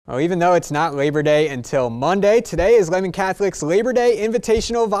Well, even though it's not Labor Day until Monday, today is Lehman Catholic's Labor Day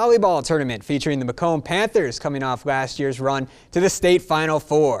Invitational Volleyball Tournament featuring the McComb Panthers coming off last year's run to the state Final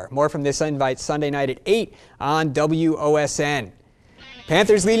Four. More from this invite Sunday night at 8 on WOSN.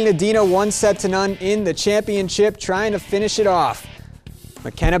 Panthers leading Adena 1-0 in the championship, trying to finish it off.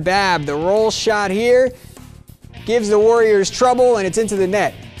 McKenna Babb, the roll shot here, gives the Warriors trouble, and it's into the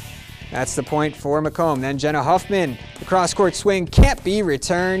net. That's the point for McComb. Then Jenna Huffman, the cross-court swing can't be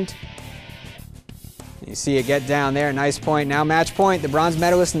returned. You see it get down there, nice point. Now match point, the bronze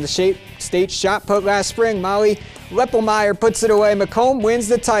medalist in the state shot put last spring, Molly Leppelmeyer puts it away. McComb wins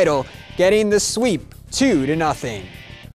the title, getting the sweep 2-0.